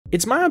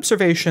It's my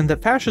observation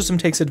that fascism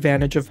takes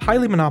advantage of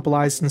highly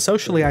monopolized and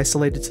socially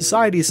isolated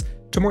societies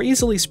to more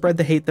easily spread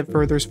the hate that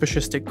furthers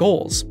fascistic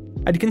goals.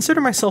 I'd consider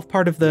myself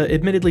part of the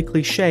admittedly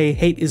cliché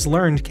hate is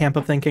learned camp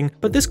of thinking,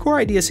 but this core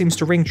idea seems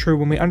to ring true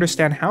when we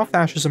understand how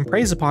fascism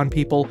preys upon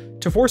people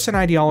to force an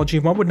ideology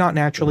one would not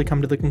naturally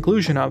come to the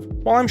conclusion of.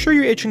 While I'm sure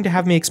you're itching to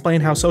have me explain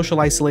how social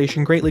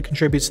isolation greatly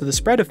contributes to the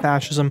spread of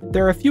fascism,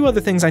 there are a few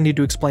other things I need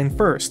to explain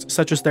first,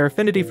 such as their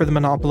affinity for the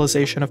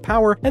monopolization of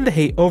power and the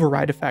hate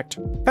override effect.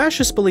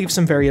 Fascists believe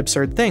some very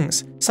absurd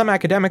things. Some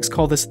academics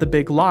call this the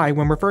big lie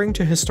when referring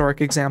to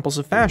historic examples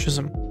of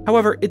fascism.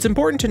 However, it's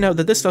important to note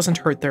that this doesn't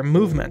hurt their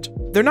movement.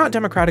 They're not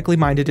democratically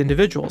minded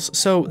individuals,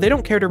 so they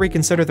don't care to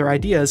reconsider their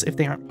ideas if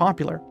they aren't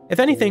popular. If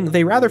anything,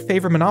 they rather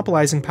favor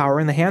monopolizing power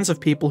in the hands of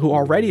people who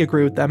already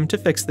agree with them to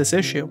fix this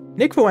issue.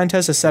 Nick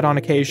Fuentes has said on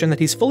occasion that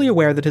he's fully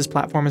aware that his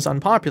platform is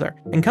unpopular,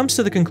 and comes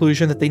to the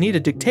conclusion that they need a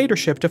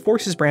dictatorship to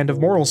force his brand of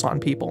morals on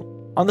people.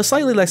 On the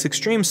slightly less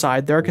extreme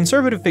side, there are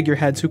conservative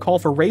figureheads who call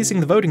for raising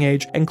the voting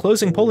age and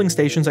closing polling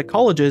stations at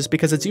colleges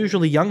because it's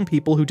usually young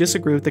people who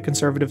disagree with the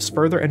conservatives'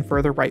 further and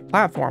further right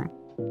platform.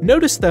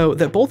 Notice, though,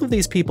 that both of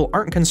these people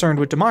aren't concerned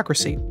with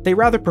democracy. They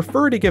rather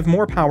prefer to give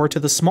more power to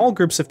the small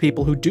groups of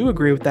people who do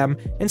agree with them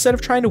instead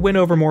of trying to win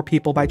over more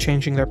people by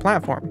changing their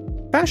platform.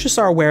 Fascists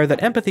are aware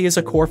that empathy is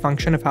a core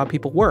function of how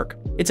people work.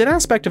 It's an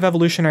aspect of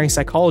evolutionary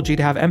psychology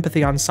to have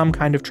empathy on some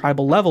kind of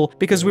tribal level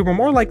because we were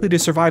more likely to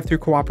survive through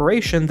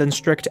cooperation than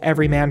strict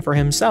every man for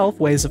himself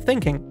ways of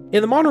thinking.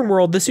 In the modern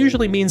world, this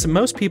usually means that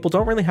most people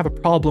don't really have a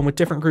problem with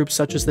different groups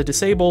such as the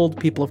disabled,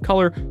 people of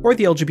color, or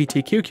the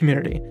LGBTQ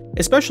community,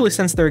 especially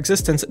since their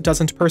existence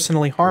doesn't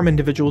personally harm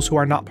individuals who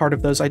are not part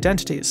of those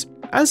identities.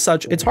 As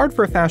such, it's hard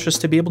for a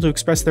fascist to be able to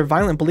express their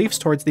violent beliefs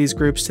towards these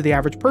groups to the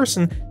average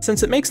person,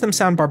 since it makes them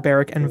sound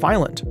barbaric and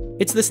violent.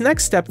 It's this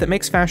next step that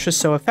makes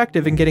fascists so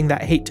effective in getting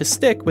that hate to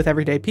stick with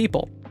everyday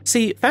people.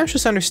 See,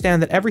 fascists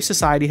understand that every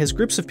society has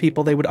groups of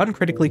people they would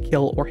uncritically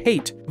kill or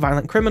hate: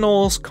 violent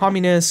criminals,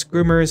 communists,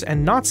 groomers,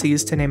 and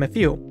Nazis, to name a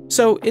few.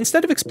 So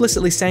instead of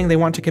explicitly saying they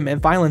want to commit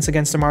violence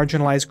against a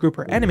marginalized group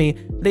or enemy,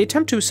 they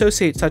attempt to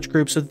associate such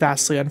groups with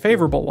vastly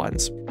unfavorable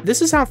ones.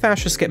 This is how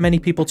fascists get many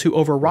people to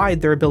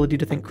override their ability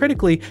to think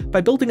critically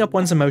by building up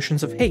one's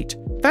emotions of hate.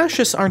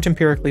 Fascists aren't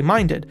empirically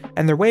minded,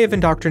 and their way of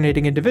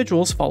indoctrinating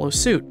individuals follows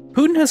suit.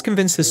 Putin has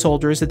convinced his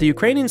soldiers that the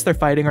Ukrainians they're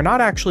fighting are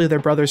not actually their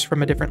brothers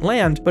from a different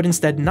land, but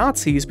instead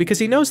Nazis, because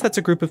he knows that's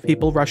a group of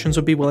people Russians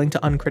would be willing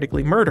to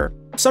uncritically murder.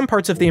 Some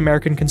parts of the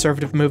American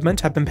conservative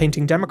movement have been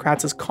painting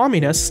Democrats as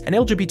communists and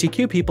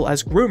LGBTQ people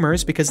as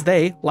groomers because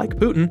they, like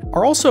Putin,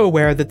 are also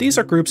aware that these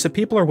are groups that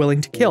people are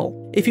willing to kill.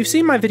 If you've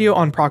seen my video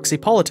on proxy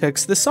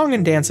politics, this song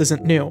and dance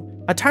isn't new.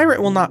 A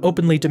tyrant will not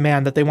openly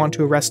demand that they want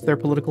to arrest their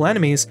political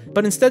enemies,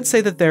 but instead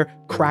say that they're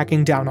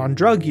cracking down on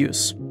drug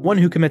use. One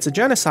who commits a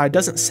genocide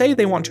doesn't say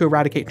they want to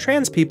eradicate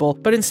trans people,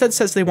 but instead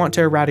says they want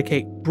to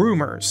eradicate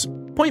groomers.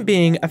 Point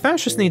being, a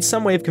fascist needs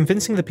some way of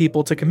convincing the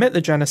people to commit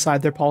the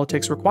genocide their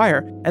politics require,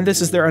 and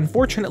this is their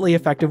unfortunately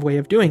effective way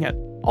of doing it.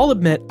 I'll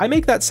admit, I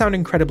make that sound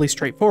incredibly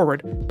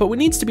straightforward, but what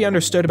needs to be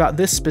understood about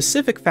this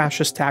specific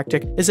fascist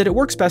tactic is that it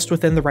works best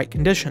within the right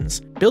conditions.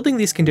 Building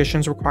these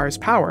conditions requires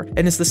power,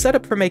 and is the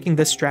setup for making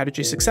this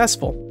strategy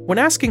successful. When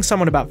asking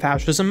someone about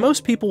fascism,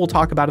 most people will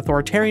talk about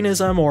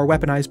authoritarianism or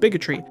weaponized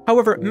bigotry.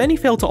 However, many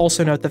fail to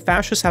also note that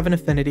fascists have an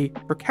affinity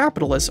for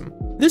capitalism.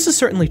 This is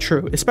certainly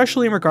true,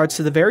 especially in regards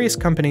to the various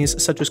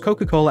companies such as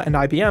Coca-Cola and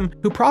IBM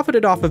who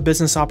profited off of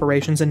business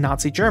operations in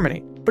Nazi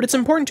Germany. But it's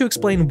important to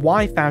explain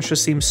why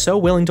fascists seem so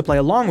willing to play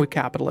along with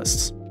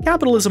capitalists.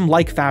 Capitalism,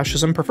 like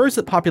fascism, prefers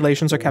that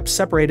populations are kept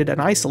separated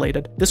and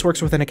isolated. This works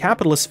within a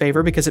capitalist's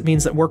favor because it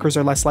means that workers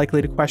are less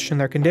likely to question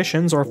their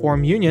conditions or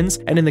form unions,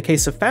 and in the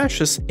case of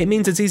fascists, it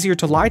means it's easier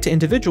to lie to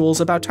individuals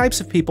about types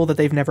of people that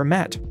they've never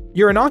met.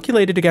 You're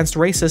inoculated against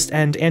racist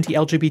and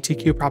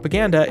anti-LGBTQ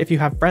propaganda if you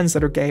have friends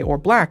that are gay or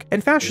black,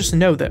 and fascists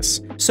know this.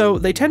 So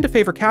they tend to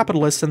favor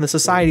capitalists and the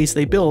societies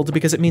they build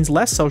because it means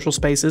less social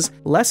spaces,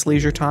 less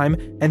leisure time,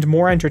 and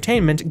more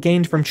entertainment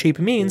gained from cheap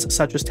means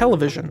such as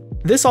television.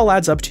 This all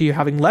adds up to you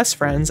having less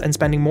friends and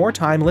spending more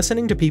time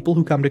listening to people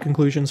who come to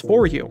conclusions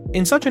for you.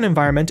 In such an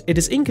environment, it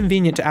is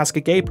inconvenient to ask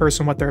a gay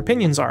person what their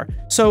opinions are,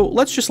 so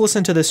let's just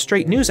listen to this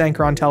straight news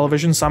anchor on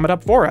television sum it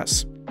up for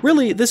us.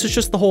 Really, this is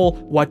just the whole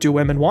 "what do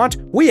women want?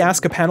 We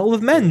ask a panel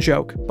of men"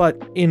 joke,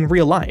 but in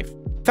real life.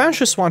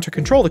 Fascists want to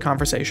control the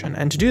conversation,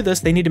 and to do this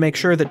they need to make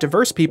sure that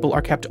diverse people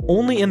are kept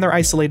only in their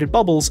isolated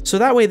bubbles, so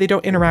that way they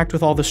don't interact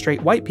with all the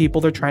straight white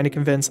people they're trying to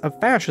convince of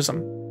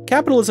fascism.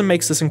 Capitalism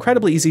makes this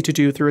incredibly easy to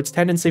do through its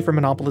tendency for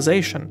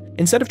monopolization.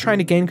 Instead of trying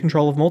to gain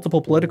control of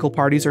multiple political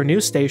parties or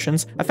news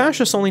stations, a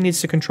fascist only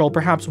needs to control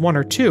perhaps one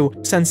or two,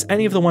 since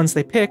any of the ones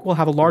they pick will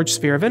have a large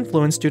sphere of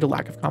influence due to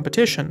lack of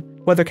competition.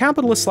 Whether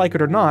capitalists like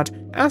it or not,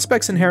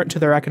 aspects inherent to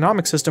their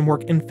economic system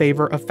work in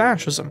favor of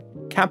fascism.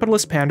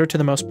 Capitalists pander to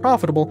the most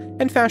profitable,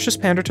 and fascists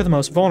pander to the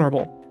most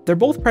vulnerable. They're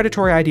both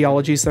predatory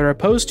ideologies that are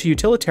opposed to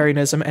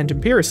utilitarianism and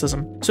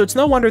empiricism, so it's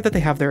no wonder that they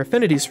have their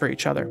affinities for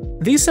each other.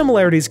 These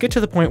similarities get to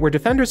the point where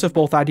defenders of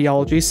both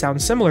ideologies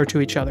sound similar to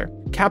each other.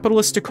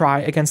 Capitalists decry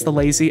against the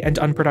lazy and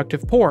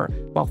unproductive poor,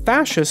 while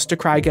fascists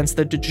decry against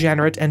the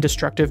degenerate and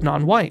destructive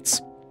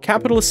non-whites.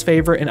 Capitalists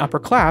favor an upper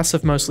class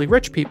of mostly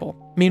rich people.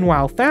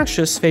 Meanwhile,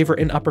 fascists favor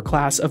an upper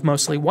class of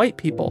mostly white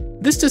people.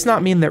 This does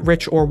not mean that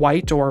rich or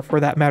white, or for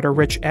that matter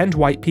rich and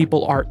white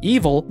people, are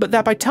evil, but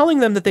that by telling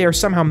them that they are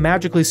somehow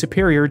magically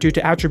superior due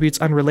to attributes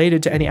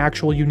unrelated to any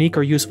actual unique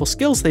or useful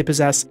skills they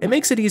possess, it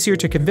makes it easier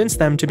to convince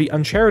them to be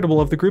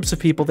uncharitable of the groups of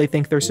people they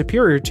think they're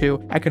superior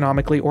to,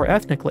 economically or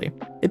ethnically.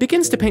 It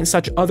begins to paint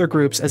such other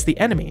groups as the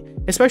enemy,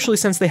 especially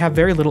since they have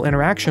very little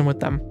interaction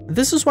with them.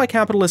 This is why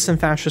capitalists and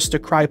fascists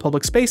decry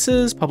public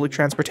spaces, public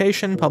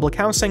transportation, public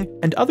housing,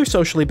 and other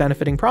socially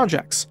benefiting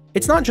projects.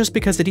 It's not just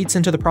because it eats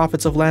into the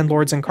profits of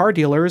landlords and car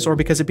dealers, or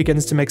because it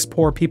begins to mix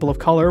poor people of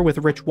color with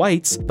rich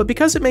whites, but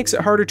because it makes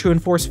it harder to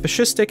enforce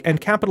fascistic and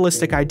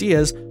capitalistic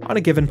ideas on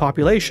a given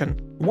population.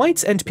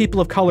 Whites and people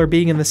of color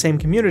being in the same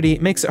community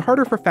makes it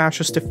harder for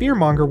fascists to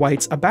fearmonger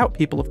whites about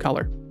people of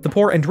color. The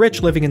poor and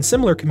rich living in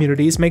similar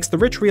communities makes the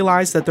rich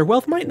realize that their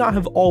wealth might not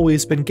have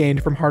always been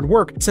gained from hard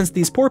work, since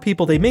these poor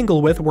people they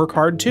mingle with work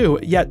hard too,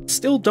 yet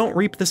still don't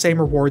reap the same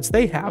rewards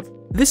they have.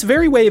 This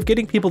very way of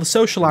getting people to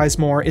socialize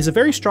more is a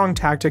very strong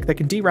tactic that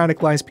can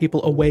de-radicalize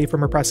people away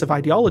from oppressive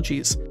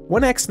ideologies.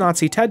 One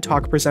ex-Nazi TED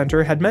Talk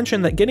presenter had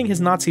mentioned that getting his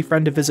Nazi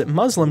friend to visit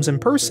Muslims in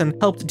person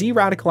helped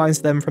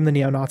de-radicalize them from the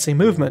neo-Nazi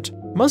movement.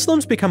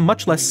 Muslims become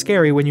much less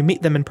scary when you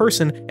meet them in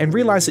person and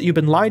realize that you've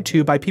been lied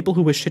to by people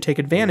who wish to take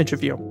advantage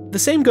of you. The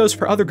same goes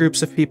for other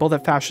groups of people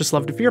that fascists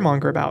love to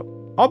fearmonger about.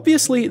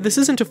 Obviously, this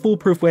isn't a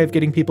foolproof way of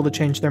getting people to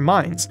change their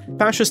minds.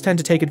 Fascists tend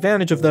to take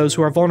advantage of those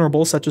who are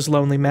vulnerable, such as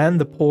lonely men,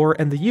 the poor,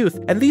 and the youth,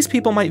 and these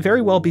people might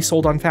very well be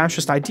sold on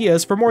fascist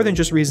ideas for more than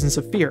just reasons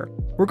of fear.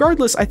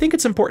 Regardless, I think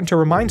it's important to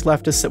remind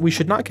leftists that we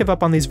should not give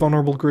up on these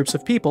vulnerable groups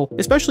of people,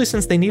 especially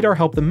since they need our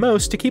help the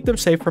most to keep them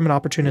safe from an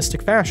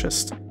opportunistic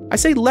fascist. I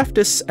say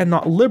leftists and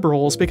not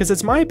liberals because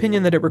it's my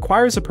opinion that it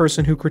requires a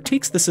person who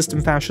critiques the system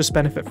fascists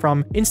benefit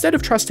from, instead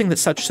of trusting that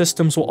such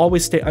systems will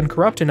always stay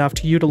uncorrupt enough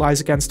to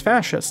utilize against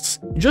fascists.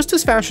 Just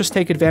as fascists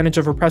take advantage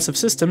of repressive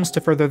systems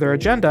to further their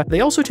agenda,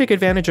 they also take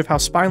advantage of how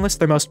spineless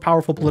their most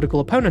powerful political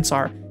opponents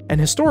are, and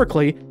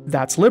historically,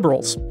 that's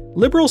liberals.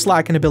 Liberals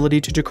lack an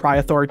ability to decry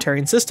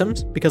authoritarian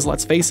systems, because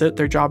let's face it,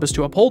 their job is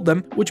to uphold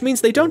them, which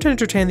means they don't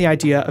entertain the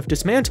idea of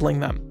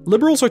dismantling them.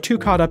 Liberals are too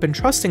caught up in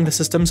trusting the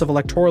systems of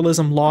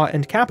electoralism, law,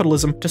 and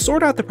capitalism to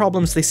sort out the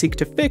problems they seek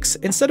to fix,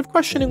 instead of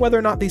questioning whether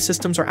or not these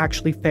systems are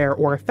actually fair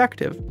or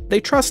effective.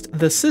 They trust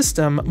the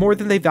system more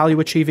than they value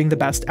achieving the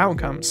best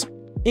outcomes.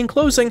 In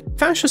closing,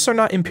 fascists are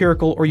not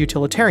empirical or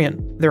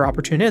utilitarian, they're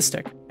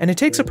opportunistic, and it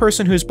takes a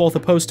person who is both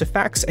opposed to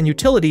facts and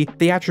utility,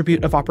 the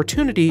attribute of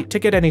opportunity, to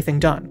get anything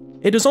done.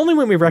 It is only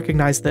when we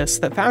recognize this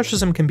that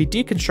fascism can be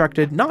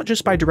deconstructed not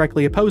just by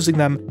directly opposing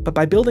them, but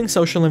by building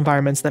social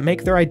environments that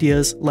make their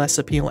ideas less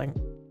appealing.